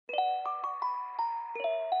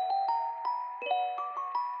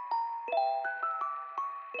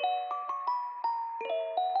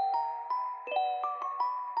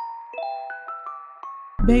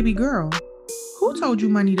Baby girl, who told you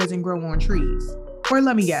money doesn't grow on trees? Or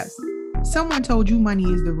let me guess, someone told you money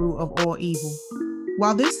is the root of all evil.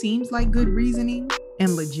 While this seems like good reasoning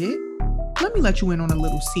and legit, let me let you in on a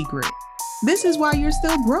little secret. This is why you're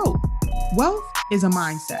still broke. Wealth is a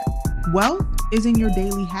mindset. Wealth is in your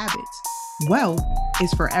daily habits. Wealth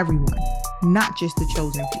is for everyone, not just the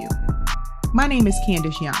chosen few. My name is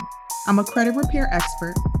Candace Young. I'm a credit repair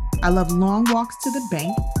expert. I love long walks to the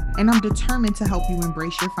bank, and I'm determined to help you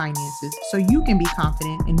embrace your finances so you can be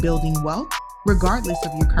confident in building wealth regardless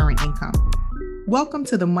of your current income. Welcome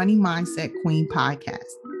to the Money Mindset Queen podcast.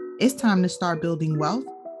 It's time to start building wealth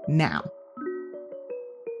now.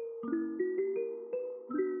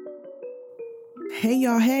 Hey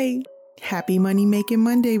y'all, hey. Happy Money Making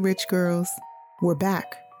Monday, rich girls. We're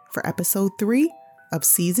back for episode 3 of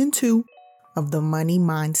season 2 of the Money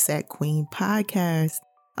Mindset Queen podcast.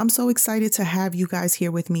 I'm so excited to have you guys here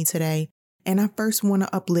with me today. And I first want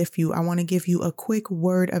to uplift you. I want to give you a quick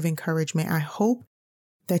word of encouragement. I hope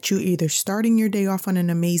that you're either starting your day off on an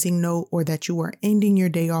amazing note or that you are ending your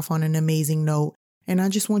day off on an amazing note. And I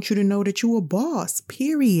just want you to know that you're a boss,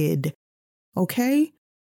 period. Okay?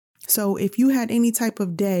 So if you had any type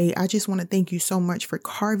of day, I just want to thank you so much for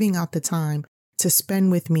carving out the time to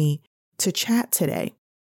spend with me to chat today.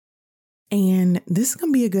 And this is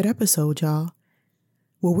going to be a good episode, y'all.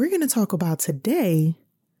 What we're going to talk about today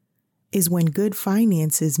is when good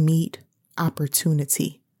finances meet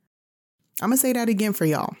opportunity. I'm going to say that again for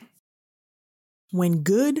y'all. When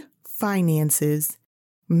good finances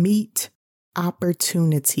meet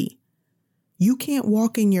opportunity. You can't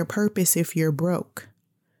walk in your purpose if you're broke.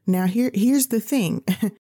 Now, here's the thing.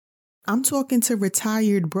 I'm talking to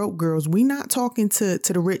retired broke girls. We're not talking to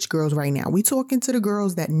the rich girls right now. We're talking to the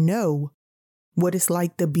girls that know what it's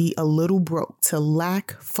like to be a little broke, to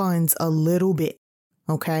lack funds a little bit.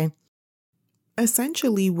 Okay.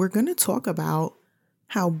 Essentially, we're going to talk about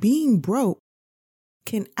how being broke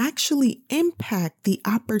can actually impact the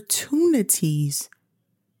opportunities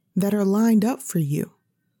that are lined up for you.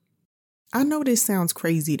 I know this sounds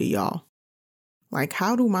crazy to y'all. Like,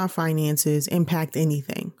 how do my finances impact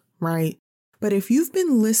anything, right? But if you've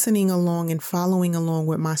been listening along and following along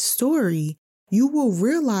with my story, you will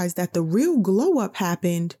realize that the real glow up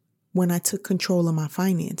happened when I took control of my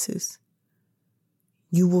finances.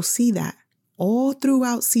 You will see that all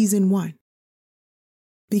throughout season 1.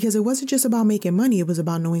 Because it wasn't just about making money. It was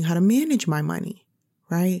about knowing how to manage my money,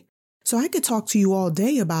 right? So I could talk to you all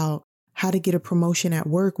day about how to get a promotion at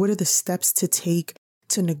work. What are the steps to take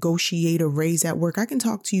to negotiate a raise at work? I can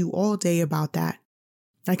talk to you all day about that.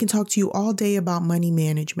 I can talk to you all day about money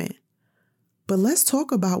management. But let's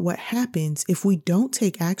talk about what happens if we don't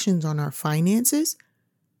take actions on our finances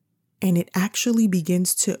and it actually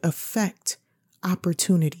begins to affect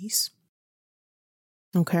opportunities.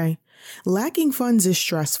 Okay. Lacking funds is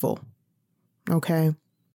stressful. Okay.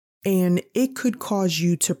 And it could cause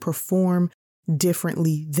you to perform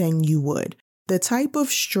differently than you would. The type of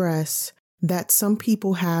stress that some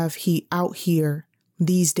people have out here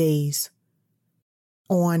these days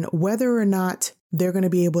on whether or not they're going to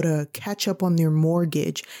be able to catch up on their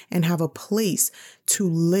mortgage and have a place to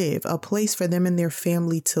live, a place for them and their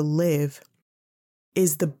family to live,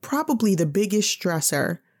 is probably the biggest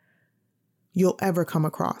stressor you'll ever come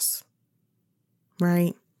across,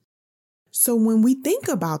 right? So when we think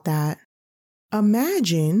about that,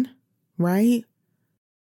 imagine, right,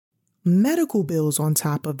 medical bills on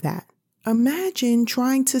top of that. Imagine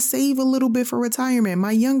trying to save a little bit for retirement.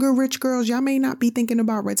 My younger rich girls, y'all may not be thinking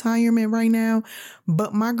about retirement right now,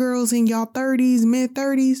 but my girls in y'all 30s, mid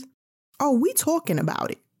 30s, oh, we talking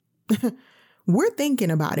about it. We're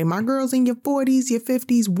thinking about it. My girls in your 40s, your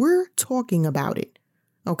 50s, we're talking about it.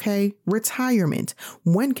 Okay. Retirement.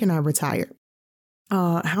 When can I retire?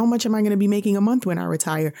 How much am I going to be making a month when I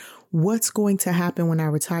retire? What's going to happen when I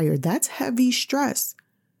retire? That's heavy stress.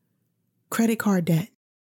 Credit card debt.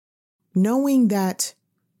 Knowing that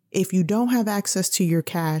if you don't have access to your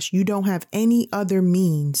cash, you don't have any other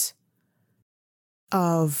means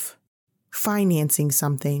of financing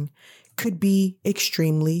something could be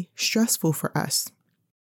extremely stressful for us.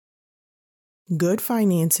 Good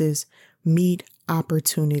finances meet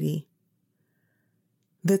opportunity.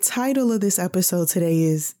 The title of this episode today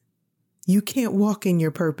is You Can't Walk in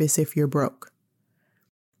Your Purpose If You're Broke.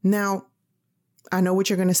 Now, I know what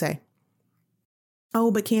you're going to say. Oh,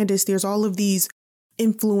 but Candace, there's all of these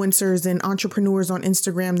influencers and entrepreneurs on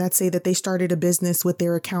Instagram that say that they started a business with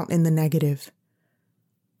their account in the negative.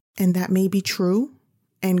 And that may be true,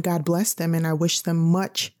 and God bless them, and I wish them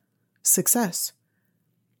much success.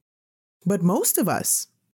 But most of us,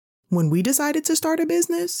 when we decided to start a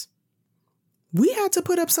business, we had to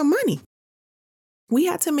put up some money. We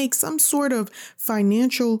had to make some sort of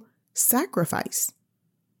financial sacrifice.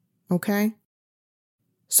 Okay?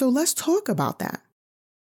 So let's talk about that.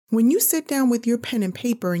 When you sit down with your pen and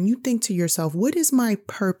paper and you think to yourself, what is my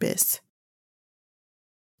purpose?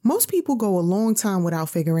 Most people go a long time without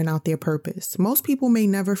figuring out their purpose. Most people may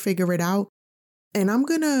never figure it out. And I'm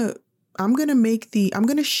going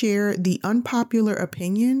to share the unpopular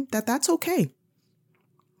opinion that that's okay.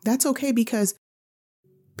 That's okay because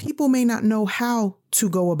people may not know how to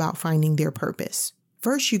go about finding their purpose.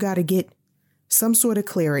 First, you got to get some sort of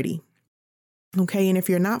clarity. Okay. And if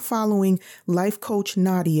you're not following Life Coach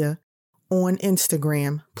Nadia on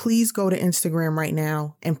Instagram, please go to Instagram right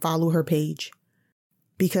now and follow her page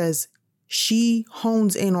because she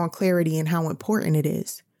hones in on clarity and how important it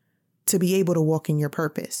is to be able to walk in your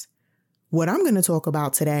purpose. What I'm going to talk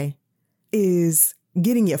about today is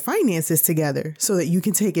getting your finances together so that you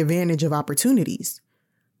can take advantage of opportunities,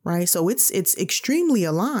 right? So it's extremely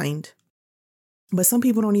aligned, but some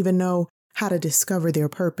people don't even know how to discover their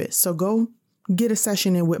purpose. So go get a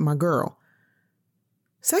session in with my girl.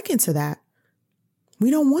 Second to that,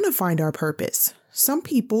 we don't want to find our purpose. Some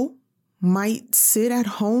people might sit at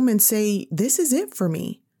home and say, this is it for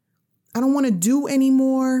me. I don't want to do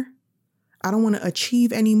anymore. I don't want to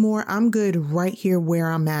achieve anymore. I'm good right here where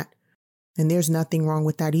I'm at. And there's nothing wrong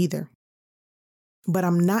with that either. But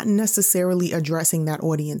I'm not necessarily addressing that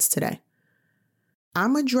audience today.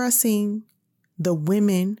 I'm addressing the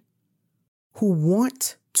women who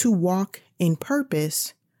want to walk in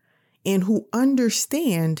purpose and who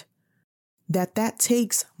understand that that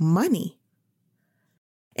takes money.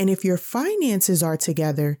 And if your finances are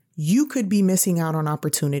together, you could be missing out on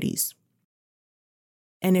opportunities.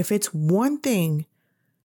 And if it's one thing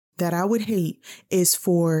that I would hate is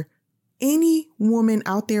for any woman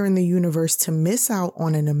out there in the universe to miss out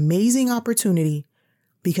on an amazing opportunity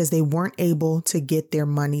because they weren't able to get their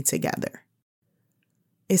money together.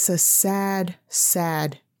 It's a sad,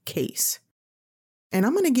 sad case. And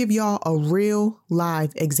I'm going to give y'all a real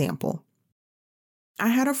live example. I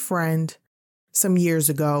had a friend some years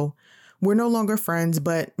ago. We're no longer friends,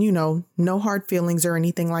 but, no hard feelings or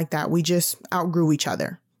anything like that. We just outgrew each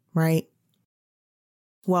other, right?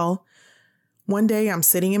 Well, one day I'm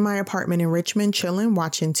sitting in my apartment in Richmond, chilling,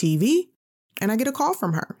 watching TV, and I get a call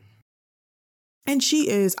from her. And she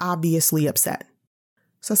is obviously upset.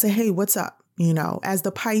 So I say, hey, what's up? As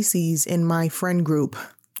the Pisces in my friend group,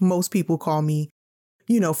 most people call me,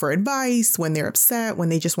 for advice when they're upset, when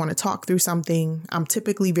they just want to talk through something. I'm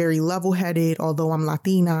typically very level-headed, although I'm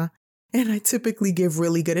Latina, and I typically give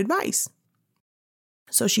really good advice.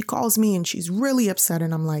 So she calls me and she's really upset.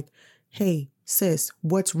 And I'm like, hey, sis,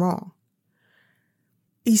 what's wrong?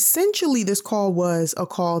 Essentially, this call was a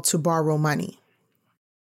call to borrow money.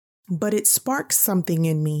 But it sparked something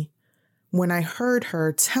in me when I heard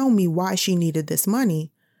her tell me why she needed this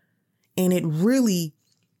money. And it really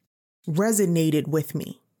resonated with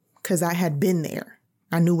me because I had been there.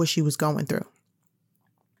 I knew what she was going through.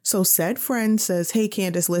 So said friend says, hey,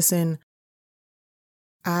 Candace, listen,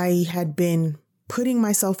 I had been putting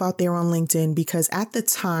myself out there on LinkedIn because at the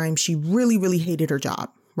time she really, really hated her job,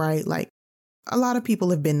 right? Like a lot of people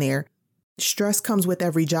have been there. Stress comes with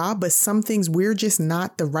every job, but some things we're just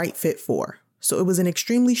not the right fit for. So it was an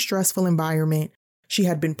extremely stressful environment. She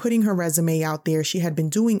had been putting her resume out there. She had been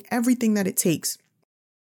doing everything that it takes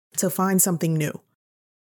to find something new.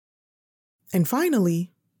 And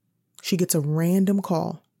finally, she gets a random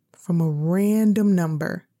call from a random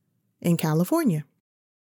number in California.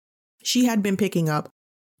 She had been picking up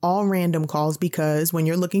all random calls because when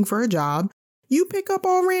you're looking for a job, you pick up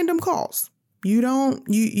all random calls. You don't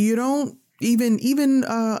even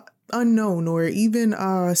unknown or even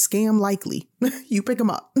scam likely. You pick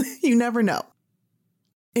them up. You never know.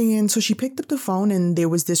 And so she picked up the phone and there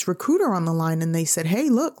was this recruiter on the line and they said, hey,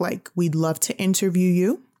 look, we'd love to interview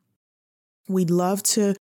you. We'd love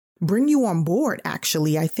to bring you on board,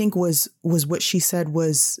 actually, I think was what she said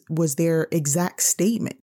was their exact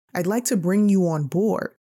statement. I'd like to bring you on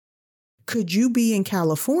board. Could you be in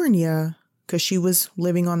California? Because she was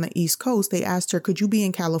living on the East Coast. They asked her, could you be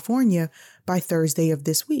in California by Thursday of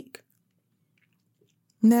this week?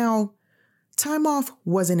 Now, time off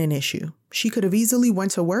wasn't an issue. She could have easily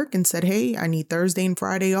went to work and said, hey, I need Thursday and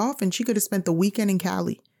Friday off. And she could have spent the weekend in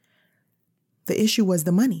Cali. The issue was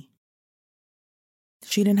the money.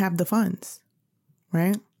 She didn't have the funds,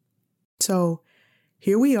 right? So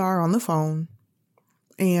here we are on the phone.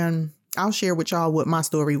 And I'll share with y'all what my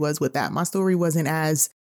story was with that. My story wasn't as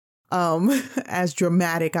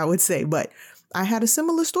dramatic, I would say, but I had a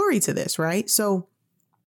similar story to this, right? So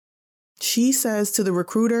she says to the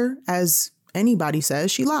recruiter, as anybody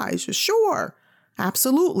says, she lies. Sure,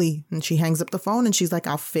 absolutely. And she hangs up the phone and she's like,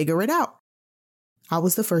 I'll figure it out. I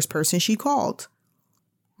was the first person she called.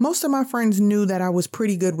 Most of my friends knew that I was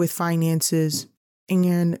pretty good with finances,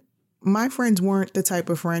 and my friends weren't the type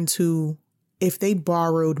of friends who, if they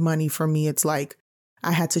borrowed money from me, it's like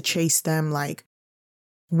I had to chase them. Like,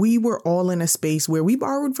 we were all in a space where we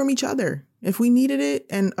borrowed from each other. If we needed it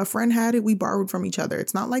and a friend had it, we borrowed from each other.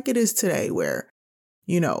 It's not like it is today where,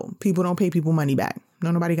 people don't pay people money back.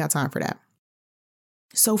 Nobody got time for that.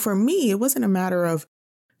 So for me, it wasn't a matter of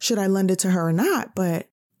should I lend it to her or not, but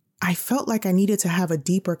I felt like I needed to have a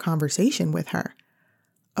deeper conversation with her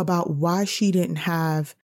about why she didn't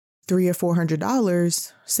have $300 or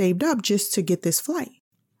 $400 saved up just to get this flight.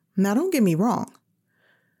 Now, don't get me wrong.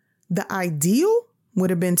 The ideal would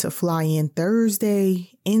have been to fly in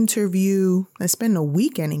Thursday, interview, and spend a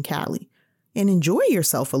weekend in Cali and enjoy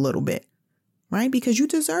yourself a little bit, right? Because you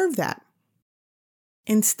deserve that.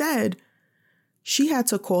 Instead, she had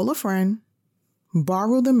to call a friend,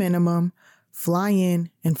 borrow the minimum, fly in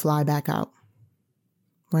and fly back out,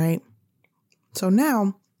 right? So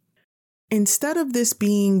now, instead of this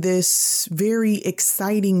being this very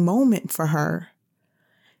exciting moment for her,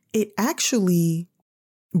 it actually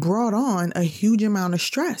brought on a huge amount of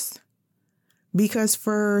stress, because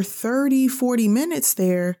for 30, 40 minutes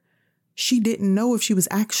there, she didn't know if she was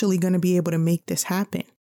actually going to be able to make this happen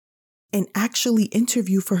and actually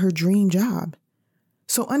interview for her dream job.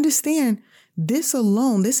 So understand, this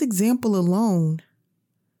example alone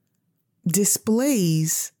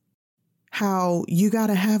displays how you got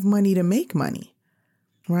to have money to make money,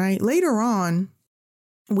 right? Later on,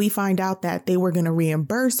 we find out that they were going to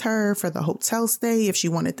reimburse her for the hotel stay if she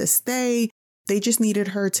wanted to stay. They just needed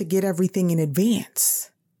her to get everything in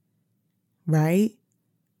advance, right?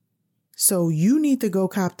 So you need to go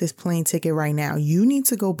cop this plane ticket right now. You need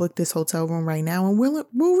to go book this hotel room right now, and we'll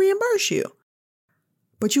reimburse you.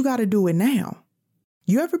 But you got to do it now.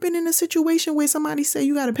 You ever been in a situation where somebody say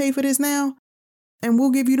you got to pay for this now and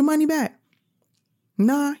we'll give you the money back?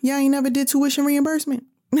 Nah, y'all ain't never did tuition reimbursement.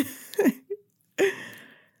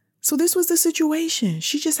 So this was the situation.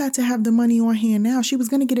 She just had to have the money on hand now. She was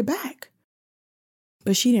going to get it back,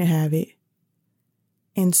 but she didn't have it.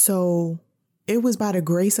 And so it was by the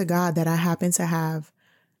grace of God that I happened to have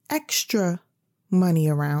extra money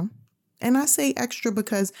around. And I say extra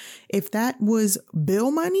because if that was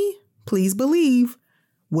bill money, please believe,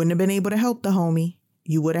 wouldn't have been able to help the homie.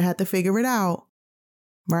 You would have had to figure it out,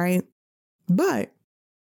 right? But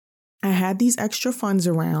I had these extra funds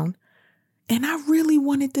around and I really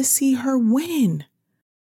wanted to see her win.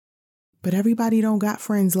 But everybody don't got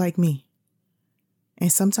friends like me.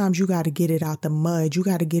 And sometimes you got to get it out the mud. You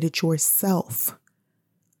got to get it yourself.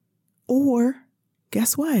 Or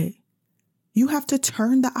guess what? You have to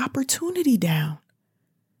turn the opportunity down.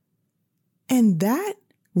 And that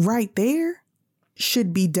right there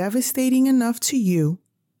should be devastating enough to you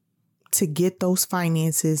to get those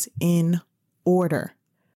finances in order.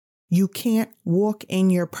 You can't walk in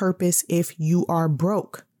your purpose if you are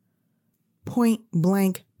broke. Point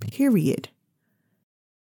blank, period.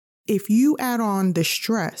 If you add on the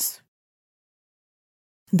stress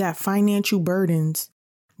that financial burdens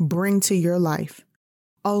bring to your life,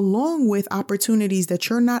 along with opportunities that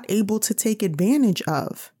you're not able to take advantage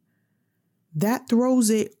of, that throws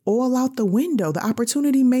it all out the window. The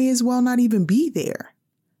opportunity may as well not even be there.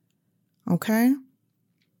 Okay?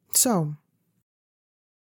 So,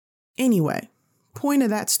 anyway, point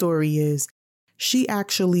of that story is she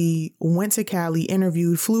actually went to Cali,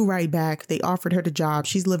 interviewed, flew right back. They offered her the job.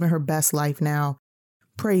 She's living her best life now.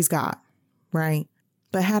 Praise God, right?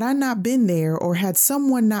 But had I not been there, or had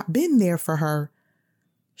someone not been there for her,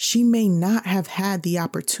 she may not have had the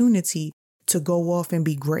opportunity to go off and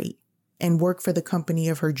be great and work for the company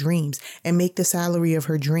of her dreams and make the salary of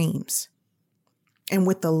her dreams. And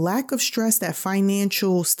with the lack of stress that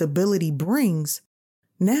financial stability brings,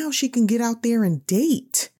 now she can get out there and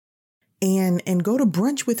date and go to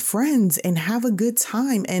brunch with friends and have a good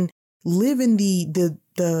time and live in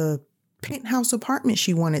the penthouse apartment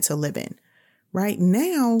she wanted to live in. Right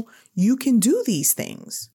now, you can do these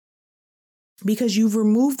things because you've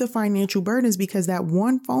removed the financial burdens, because that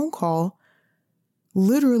one phone call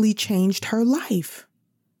literally changed her life.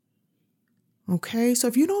 Okay, so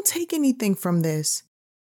if you don't take anything from this,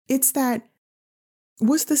 it's that,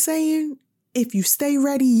 what's the saying? If you stay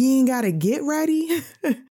ready, you ain't got to get ready.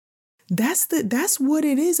 That's what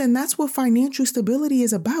it is. And that's what financial stability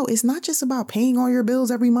is about. It's not just about paying all your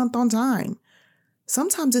bills every month on time.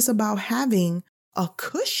 Sometimes it's about having a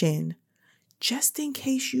cushion just in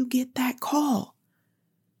case you get that call.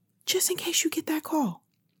 Just in case you get that call.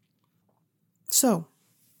 So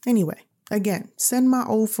anyway, again, send my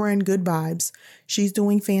old friend good vibes. She's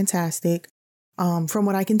doing fantastic. From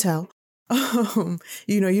what I can tell,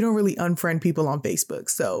 you don't really unfriend people on Facebook.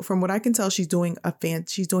 So from what I can tell, she's doing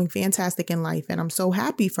fantastic in life. And I'm so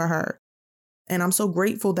happy for her. And I'm so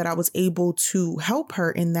grateful that I was able to help her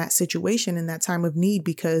in that situation, in that time of need,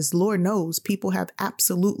 because Lord knows people have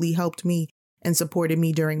absolutely helped me and supported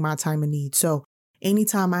me during my time of need. So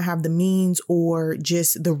anytime I have the means or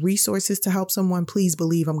just the resources to help someone, please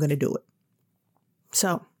believe I'm going to do it.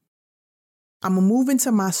 So I'm going to move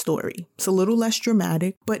into my story. It's a little less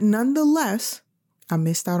dramatic, but nonetheless, I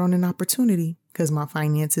missed out on an opportunity because my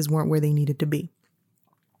finances weren't where they needed to be.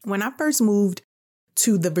 When I first moved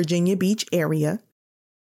to the Virginia Beach area,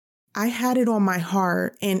 I had it on my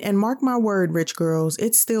heart, and mark my word, rich girls,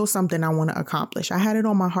 it's still something I want to accomplish. I had it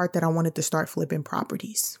on my heart that I wanted to start flipping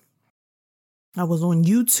properties. I was on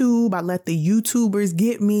YouTube. I let the YouTubers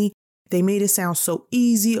get me. They made it sound so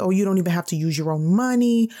easy. Oh, you don't even have to use your own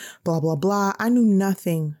money, blah, blah, blah. I knew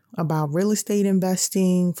nothing about real estate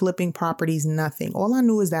investing, flipping properties, nothing. All I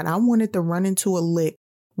knew is that I wanted to run into a lick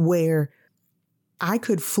where I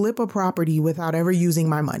could flip a property without ever using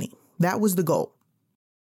my money. That was the goal.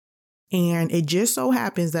 And it just so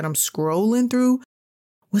happens that I'm scrolling through.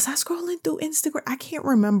 Was I scrolling through Instagram? I can't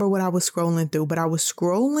remember what I was scrolling through, but I was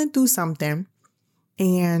scrolling through something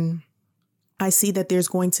and I see that there's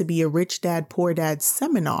going to be a Rich Dad, Poor Dad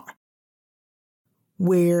seminar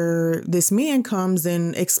where this man comes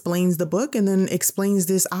and explains the book and then explains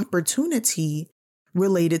this opportunity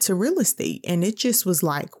related to real estate. And it just was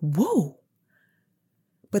like, whoa.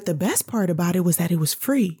 But the best part about it was that it was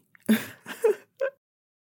free.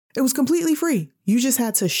 It was completely free. You just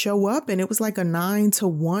had to show up, and it was like a 9 to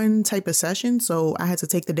 1 type of session. So I had to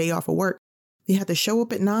take the day off of work. You had to show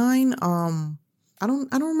up at 9. I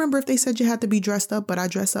don't remember if they said you had to be dressed up, but I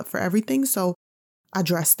dressed up for everything. So I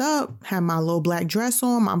dressed up, had my little black dress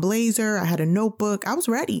on, my blazer. I had a notebook. I was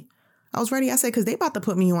ready. I said, because they about to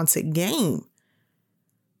put me on to game.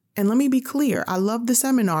 And let me be clear. I loved the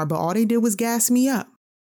seminar, but all they did was gas me up.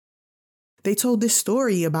 They told this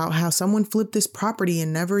story about how someone flipped this property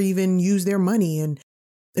and never even used their money. And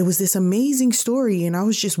it was this amazing story. And I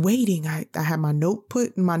was just waiting. I had my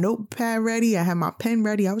notepad ready. I had my pen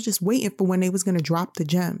ready. I was just waiting for when they was going to drop the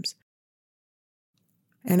gems.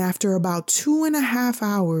 And after about 2.5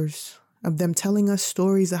 hours of them telling us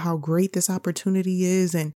stories of how great this opportunity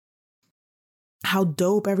is and how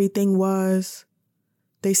dope everything was,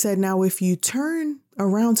 they said, now, if you turn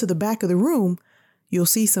around to the back of the room, you'll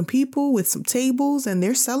see some people with some tables, and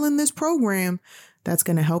they're selling this program that's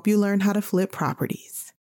going to help you learn how to flip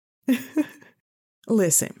properties.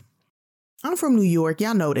 Listen, I'm from New York.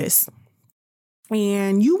 Y'all know this.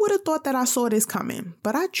 And you would have thought that I saw this coming,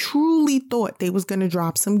 but I truly thought they was going to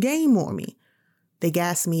drop some game on me. They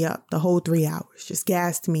gassed me up the whole 3 hours, just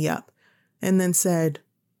gassed me up, and then said,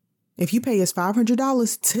 if you pay us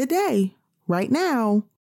 $500 today, right now,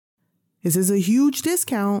 this is a huge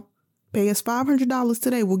discount. Pay us $500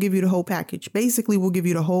 today. We'll give you the whole package. Basically, we'll give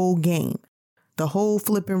you the whole game, the whole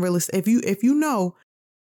flipping real estate. If you know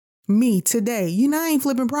me today, I ain't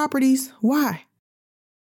flipping properties. Why?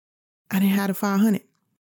 I didn't have the 500.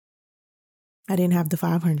 I didn't have the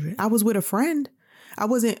 500. I was with a friend. I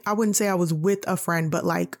wouldn't say I was with a friend, but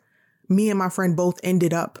like me and my friend both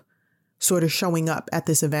ended up sort of showing up at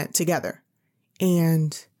this event together.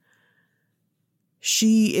 And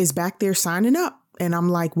she is back there signing up. And I'm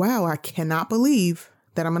like, wow, I cannot believe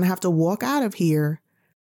that I'm going to have to walk out of here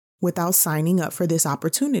without signing up for this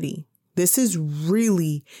opportunity. It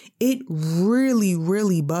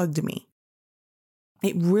really bugged me.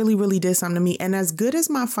 It really, really did something to me. And as good as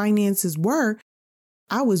my finances were,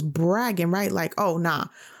 I was bragging, right? Like, oh, nah,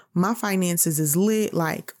 my finances is lit.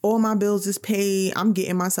 Like all my bills is paid. I'm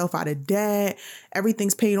getting myself out of debt.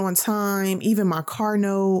 Everything's paid on time, even my car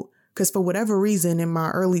note. Because for whatever reason, in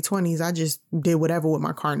my early 20s, I just did whatever with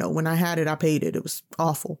my car note. When I had it, I paid it. It was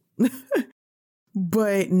awful.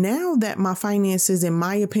 But now that my finances, in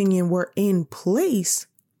my opinion, were in place,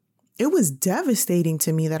 it was devastating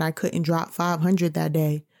to me that I couldn't drop $500 that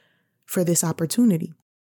day for this opportunity.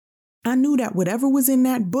 I knew that whatever was in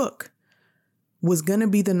that book was going to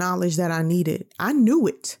be the knowledge that I needed. I knew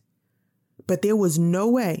it, but there was no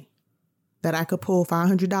way that I could pull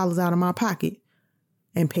 $500 out of my pocket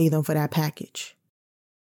and pay them for that package.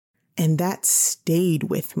 And that stayed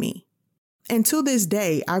with me. And to this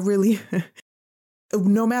day, I really,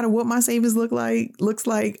 no matter what my savings looks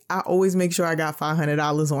like, I always make sure I got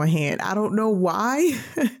 $500 on hand. I don't know why,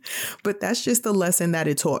 but that's just the lesson that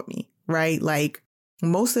it taught me, right? Like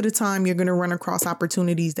most of the time you're going to run across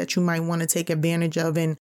opportunities that you might want to take advantage of.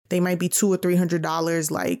 And They might be $200 or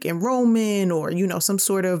 $300 like enrollment or, some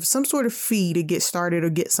sort of fee to get started or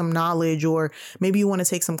get some knowledge, or maybe you want to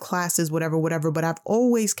take some classes, whatever. But I've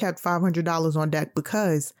always kept $500 on deck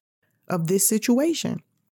because of this situation.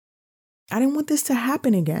 I didn't want this to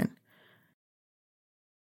happen again.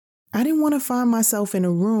 I didn't want to find myself in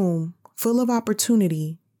a room full of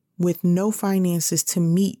opportunity with no finances to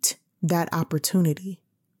meet that opportunity.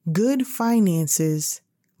 Good finances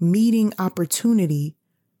meeting opportunity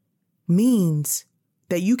means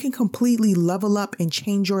that you can completely level up and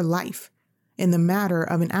change your life in the matter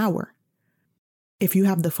of an hour if you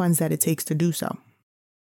have the funds that it takes to do so.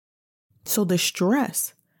 So the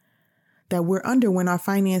stress that we're under when our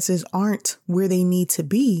finances aren't where they need to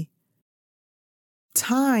be,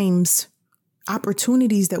 times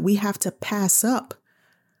opportunities that we have to pass up,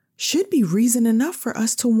 should be reason enough for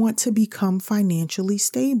us to want to become financially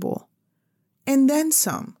stable. And then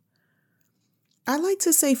some. I like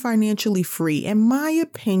to say financially free. In my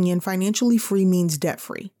opinion, financially free means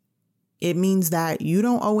debt-free. It means that you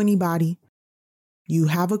don't owe anybody. You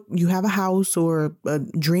have a house or a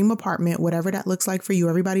dream apartment, whatever that looks like for you.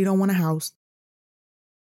 Everybody don't want a house.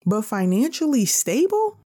 But financially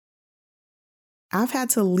stable, I've had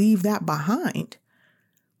to leave that behind,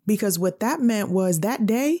 because what that meant was that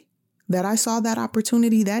day that I saw that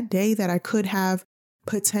opportunity, that day that I could have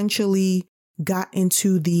potentially got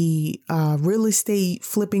into the real estate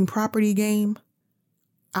flipping property game,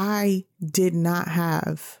 I did not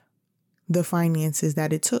have the finances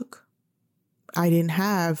that it took. I didn't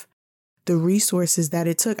have the resources that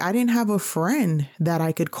it took. I didn't have a friend that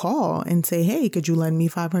I could call and say, hey, could you lend me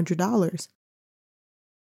 $500?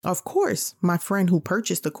 Of course, my friend who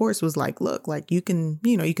purchased the course was like, look, like you can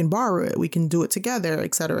borrow it. We can do it together,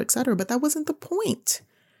 et cetera, et cetera. But that wasn't the point.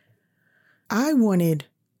 I wanted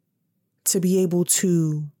to be able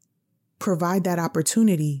to provide that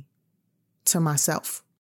opportunity to myself.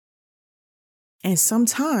 And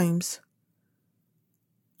sometimes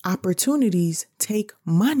opportunities take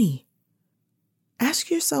money. Ask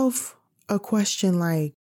yourself a question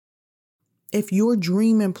like, if your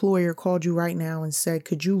dream employer called you right now and said,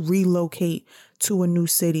 could you relocate to a new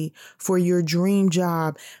city for your dream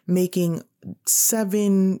job, making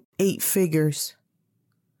 7-8 figures,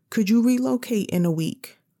 could you relocate in a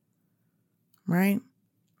week? Right?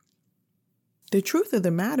 The truth of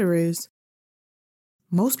the matter is,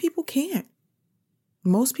 most people can't.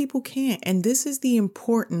 Most people can't. And this is the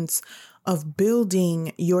importance of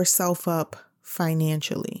building yourself up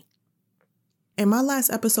financially. In my last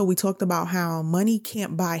episode, we talked about how money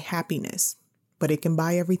can't buy happiness, but it can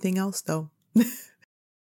buy everything else, though.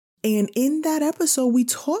 And in that episode, we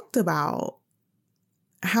talked about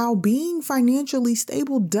how being financially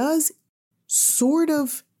stable does sort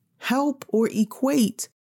of help or equate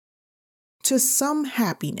to some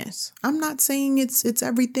happiness. I'm not saying it's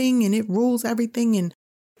everything and it rules everything. And,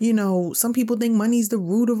 some people think money's the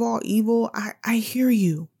root of all evil. I hear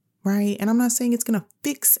you, right? And I'm not saying it's going to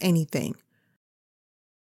fix anything.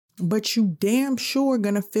 But you damn sure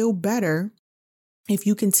gonna feel better if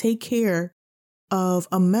you can take care of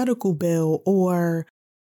a medical bill or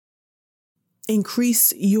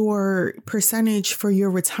increase your percentage for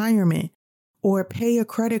your retirement or pay a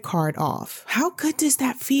credit card off. How good does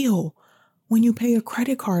that feel when you pay a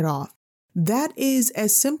credit card off? That is,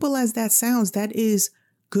 as simple as that sounds, that is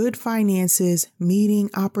good finances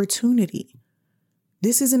meeting opportunity.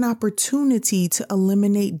 This is an opportunity to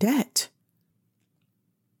eliminate debt.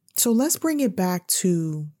 So let's bring it back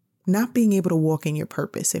to not being able to walk in your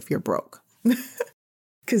purpose if you're broke.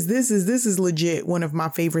 Because this is legit one of my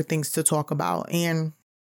favorite things to talk about. And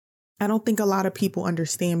I don't think a lot of people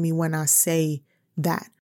understand me when I say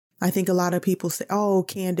that. I think a lot of people say, oh,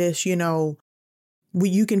 Candace, you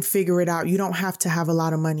can figure it out. You don't have to have a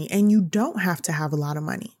lot of money. And you don't have to have a lot of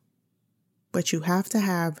money. But you have to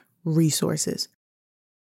have resources.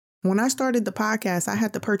 When I started the podcast, I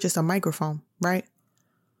had to purchase a microphone, right?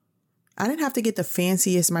 I didn't have to get the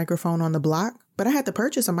fanciest microphone on the block, but I had to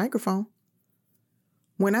purchase a microphone.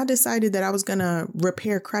 When I decided that I was going to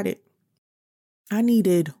repair credit, I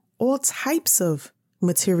needed all types of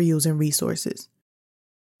materials and resources,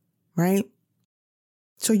 right?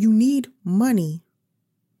 So you need money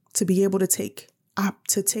to be able to take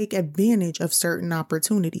advantage of certain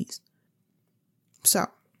opportunities. So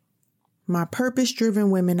my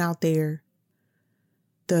purpose-driven women out there,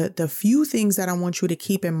 the few things that I want you to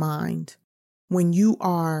keep in mind when you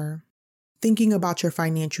are thinking about your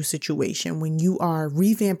financial situation, when you are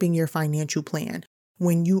revamping your financial plan,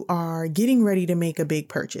 when you are getting ready to make a big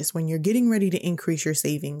purchase, when you're getting ready to increase your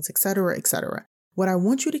savings, et cetera, et cetera. What I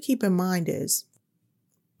want you to keep in mind is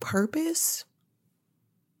purpose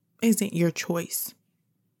isn't your choice.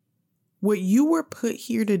 What you were put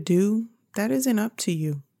here to do, that isn't up to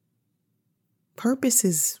you. Purpose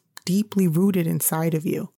is deeply rooted inside of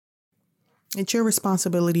you. It's your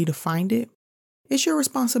responsibility to find it. It's your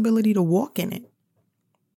responsibility to walk in it.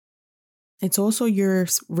 It's also your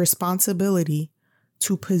responsibility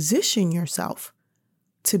to position yourself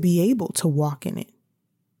to be able to walk in it.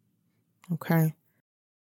 Okay?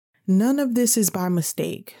 None of this is by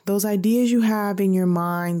mistake. Those ideas you have in your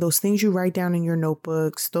mind, those things you write down in your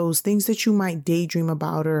notebooks, those things that you might daydream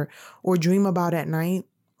about or dream about at night,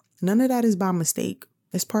 none of that is by mistake.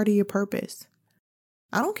 It's part of your purpose.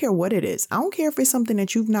 I don't care what it is. I don't care if it's something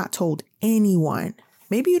that you've not told anyone.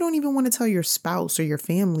 Maybe you don't even want to tell your spouse or your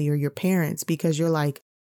family or your parents because you're like,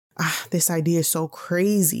 this idea is so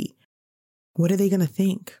crazy. What are they going to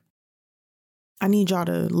think? I need y'all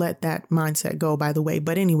to let that mindset go, by the way.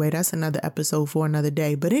 But anyway, that's another episode for another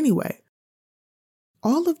day. But anyway,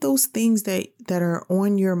 all of those things that are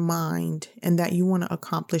on your mind and that you want to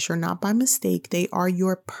accomplish are not by mistake. They are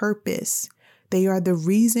your purpose. They are the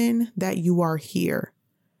reason that you are here.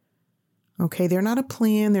 Okay, they're not a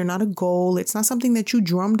plan. They're not a goal. It's not something that you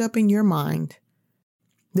drummed up in your mind.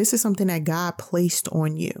 This is something that God placed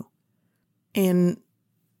on you. And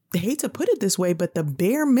I hate to put it this way, but the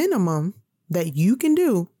bare minimum that you can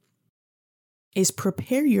do is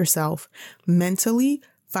prepare yourself mentally,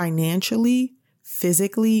 financially,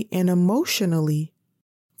 physically, and emotionally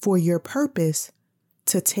for your purpose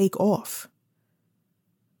to take off.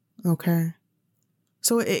 Okay.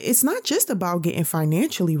 So it's not just about getting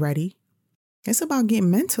financially ready. It's about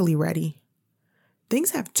getting mentally ready.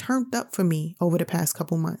 Things have turned up for me over the past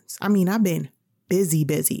couple months. I mean, I've been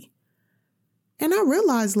busy. And I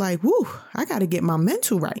realized I got to get my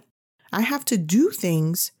mental right. I have to do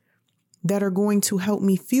things that are going to help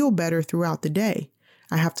me feel better throughout the day.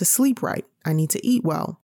 I have to sleep right. I need to eat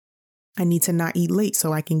well. I need to not eat late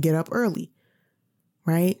so I can get up early,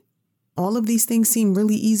 right? All of these things seem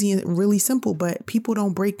really easy and really simple, but people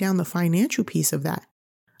don't break down the financial piece of that.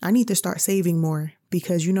 I need to start saving more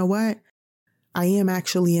because you know what? I am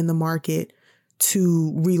actually in the market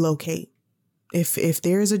to relocate. If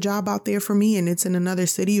there's a job out there for me and it's in another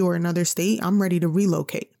city or another state, I'm ready to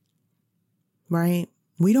relocate. Right?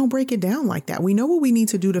 We don't break it down like that. We know what we need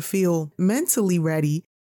to do to feel mentally ready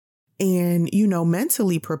and,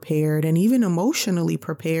 mentally prepared and even emotionally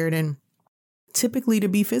prepared. And typically to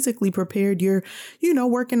be physically prepared, you're,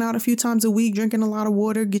 working out a few times a week, drinking a lot of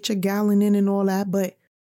water, get your gallon in and all that. But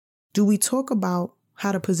do we talk about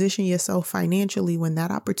how to position yourself financially when that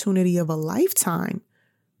opportunity of a lifetime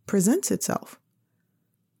presents itself?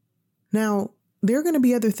 Now, there are going to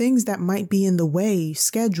be other things that might be in the way,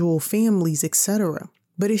 schedule, families, etc.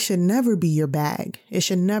 But it should never be your bag. It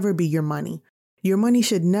should never be your money. Your money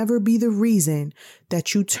should never be the reason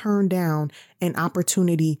that you turn down an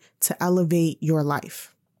opportunity to elevate your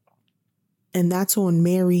life. And that's on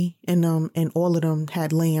Mary and all of them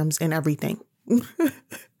had lambs and everything.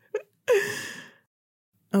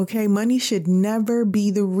 Okay, money should never be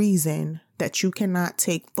the reason that you cannot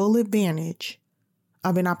take full advantage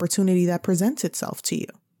of an opportunity that presents itself to you.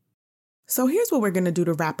 So here's what we're going to do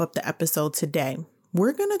to wrap up the episode today.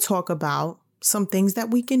 We're going to talk about some things that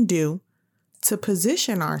we can do to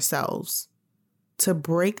position ourselves to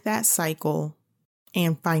break that cycle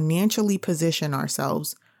and financially position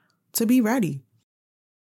ourselves to be ready.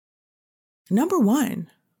 Number one,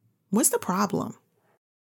 what's the problem?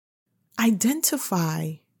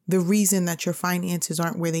 Identify the reason that your finances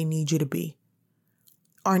aren't where they need you to be,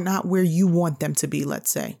 are not where you want them to be,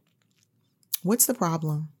 let's say. What's the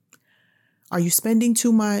problem? Are you spending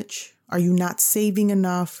too much? Are you not saving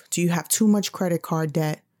enough? Do you have too much credit card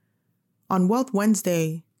debt? On Wealth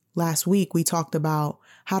Wednesday last week, we talked about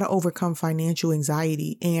how to overcome financial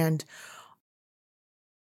anxiety. And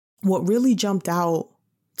what really jumped out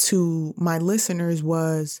to my listeners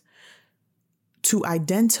was to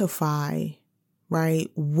identify, right,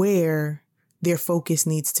 where their focus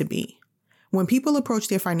needs to be. When people approach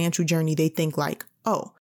their financial journey, they think like,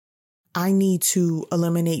 oh, I need to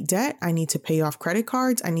eliminate debt. I need to pay off credit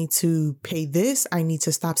cards. I need to pay this. I need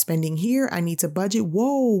to stop spending here. I need to budget.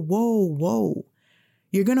 Whoa.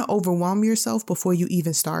 You're going to overwhelm yourself before you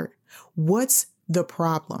even start. What's the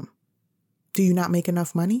problem? Do you not make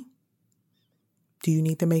enough money? Do you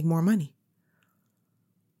need to make more money?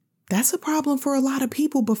 That's a problem for a lot of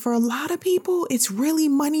people, but for a lot of people, it's really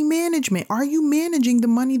money management. Are you managing the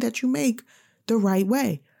money that you make the right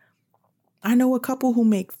way? I know a couple who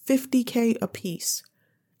make $50K a piece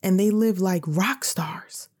and they live like rock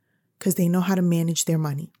stars because they know how to manage their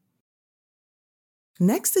money.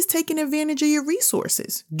 Next is taking advantage of your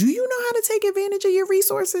resources. Do you know how to take advantage of your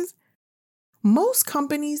resources? Most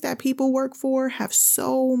companies that people work for have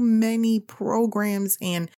so many programs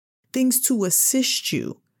and things to assist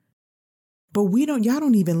you. But y'all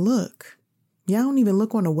don't even look. Y'all don't even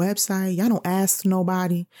look on the website. Y'all don't ask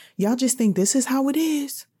nobody. Y'all just think this is how it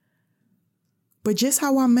is. But just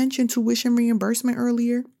how I mentioned tuition reimbursement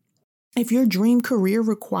earlier, if your dream career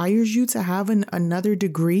requires you to have another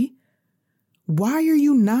degree, why are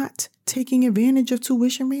you not taking advantage of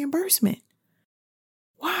tuition reimbursement?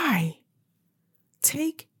 Why?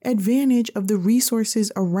 Take advantage of the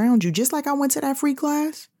resources around you. Just like I went to that free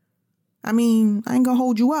class. I mean, I ain't gonna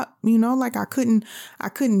hold you up, like I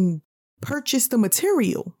couldn't purchase the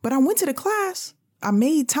material, but I went to the class. I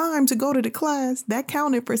made time to go to the class. That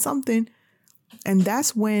counted for something. And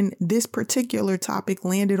that's when this particular topic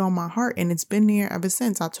landed on my heart, and it's been there ever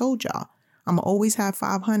since. I told y'all, I'm gonna always have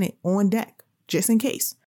 500 on deck, just in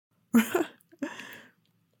case.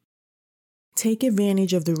 Take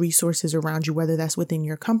advantage of the resources around you, whether that's within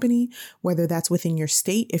your company, whether that's within your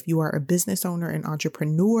state, if you are a business owner and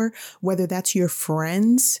entrepreneur, whether that's your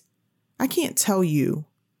friends. I can't tell you,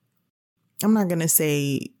 I'm not going to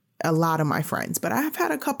say a lot of my friends, but I've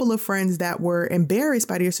had a couple of friends that were embarrassed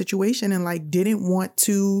by their situation and didn't want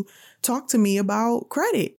to talk to me about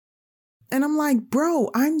credit. And I'm like,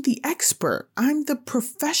 bro, I'm the expert. I'm the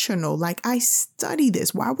professional. I study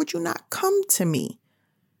this. Why would you not come to me?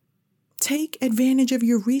 Take advantage of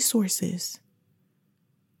your resources.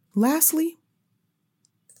 Lastly,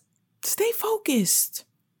 stay focused.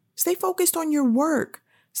 Stay focused on your work.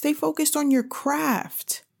 Stay focused on your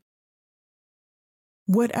craft.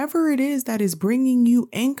 Whatever it is that is bringing you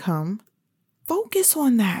income, focus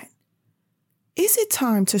on that. Is it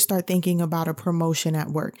time to start thinking about a promotion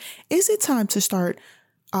at work? Is it time to start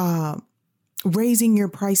raising your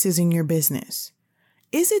prices in your business?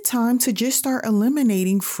 Is it time to just start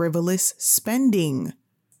eliminating frivolous spending?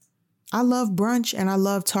 I love brunch and I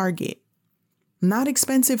love Target. Not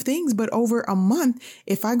expensive things, but over a month,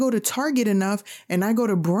 if I go to Target enough and I go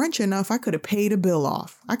to brunch enough, I could have paid a bill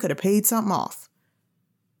off. I could have paid something off.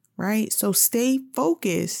 Right? So stay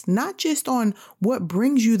focused, not just on what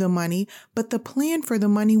brings you the money, but the plan for the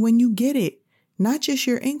money when you get it. Not just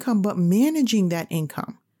your income, but managing that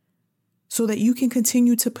income, so that you can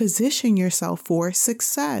continue to position yourself for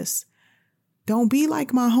success. Don't be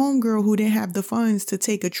like my homegirl who didn't have the funds to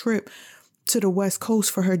take a trip to the West Coast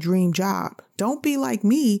for her dream job. Don't be like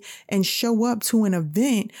me and show up to an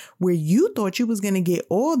event where you thought you was going to get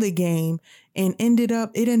all the game and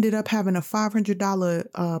it ended up having a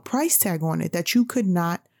 $500 price tag on it that you could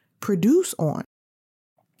not produce on.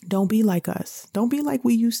 Don't be like us. Don't be like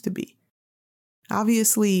we used to be.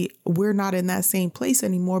 Obviously, we're not in that same place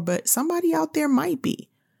anymore, but somebody out there might be.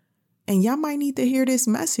 And y'all might need to hear this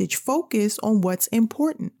message. Focus on what's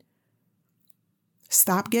important.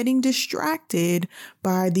 Stop getting distracted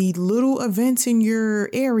by the little events in your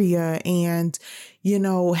area and,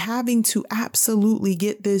 having to absolutely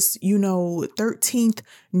get this, 13th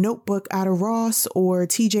notebook out of Ross or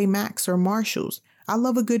TJ Maxx or Marshall's. I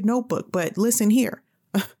love a good notebook, but listen here.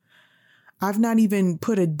 I've not even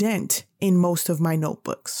put a dent in most of my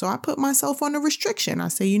notebooks. So I put myself on a restriction. I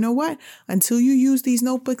say, you know what? Until you use these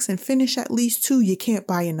notebooks and finish at least 2, you can't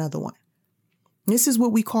buy another one. This is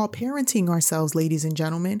what we call parenting ourselves, ladies and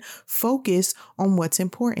gentlemen. Focus on what's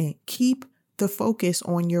important. Keep the focus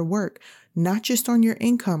on your work, not just on your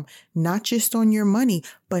income, not just on your money,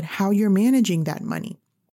 but how you're managing that money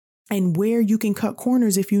and where you can cut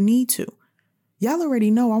corners if you need to. Y'all already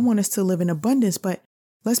know I want us to live in abundance, but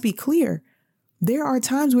let's be clear. There are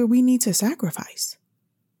times where we need to sacrifice.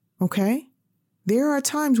 Okay? There are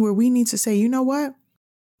times where we need to say, you know what?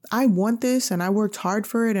 I want this and I worked hard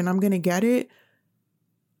for it and I'm going to get it.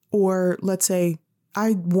 Or let's say,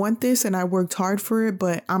 I want this and I worked hard for it,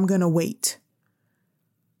 but I'm going to wait.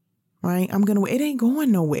 Right? I'm going to wait. It ain't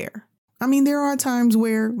going nowhere. I mean, there are times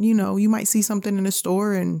where, you might see something in a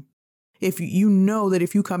store and if you know that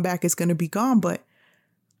if you come back, it's going to be gone. But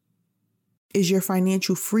is your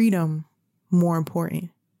financial freedom more important?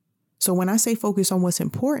 So when I say focus on what's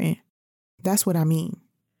important, that's what I mean.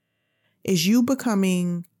 Is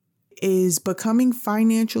becoming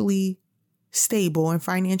financially stable and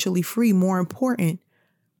financially free more important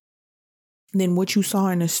than what you saw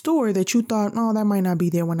in the store that you thought, oh, that might not be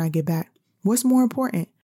there when I get back? What's more important?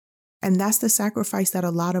 And that's the sacrifice that a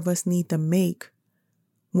lot of us need to make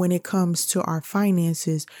when it comes to our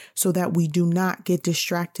finances so that we do not get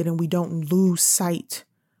distracted and we don't lose sight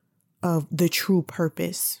of the true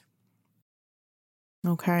purpose.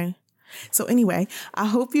 Okay. So anyway, I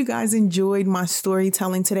hope you guys enjoyed my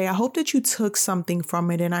storytelling today. I hope that you took something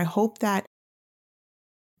from it, and I hope that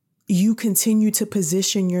you continue to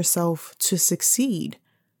position yourself to succeed.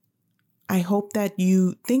 I hope that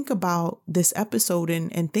you think about this episode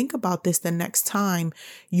and think about this the next time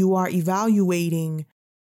you are evaluating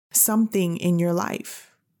something in your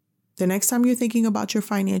life. The next time you're thinking about your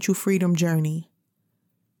financial freedom journey,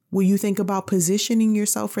 will you think about positioning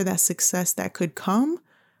yourself for that success that could come?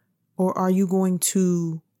 Or are you going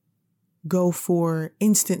to go for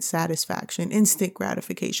instant satisfaction, instant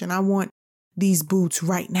gratification? I want these boots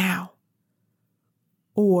right now.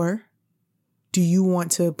 Or do you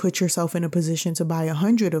want to put yourself in a position to buy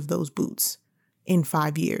 100 of those boots in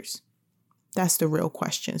 5 years? That's the real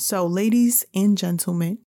question. So ladies and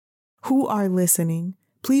gentlemen who are listening,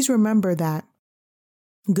 please remember that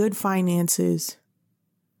good finances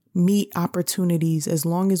meet opportunities as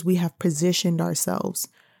long as we have positioned ourselves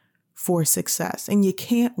for success. And you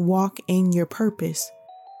can't walk in your purpose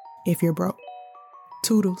if you're broke.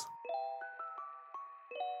 Toodles.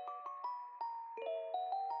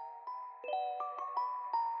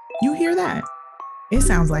 You hear that? It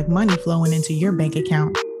sounds like money flowing into your bank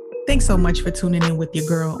account. Thanks so much for tuning in with your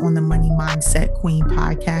girl on the Money Mindset Queen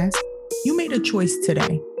podcast. You made a choice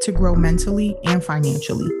today to grow mentally and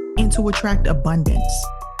financially and to attract abundance.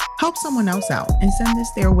 Help someone else out and send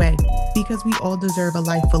this their way, because we all deserve a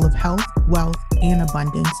life full of health, wealth, and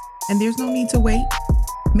abundance. And there's no need to wait.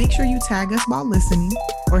 Make sure you tag us while listening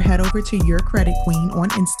or head over to Your Credit Queen on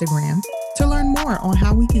Instagram to learn more on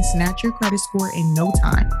how we can snatch your credit score in no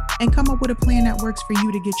time and come up with a plan that works for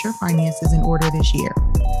you to get your finances in order this year.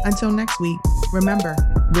 Until next week, remember,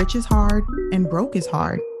 rich is hard and broke is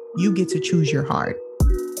hard. You get to choose your hard.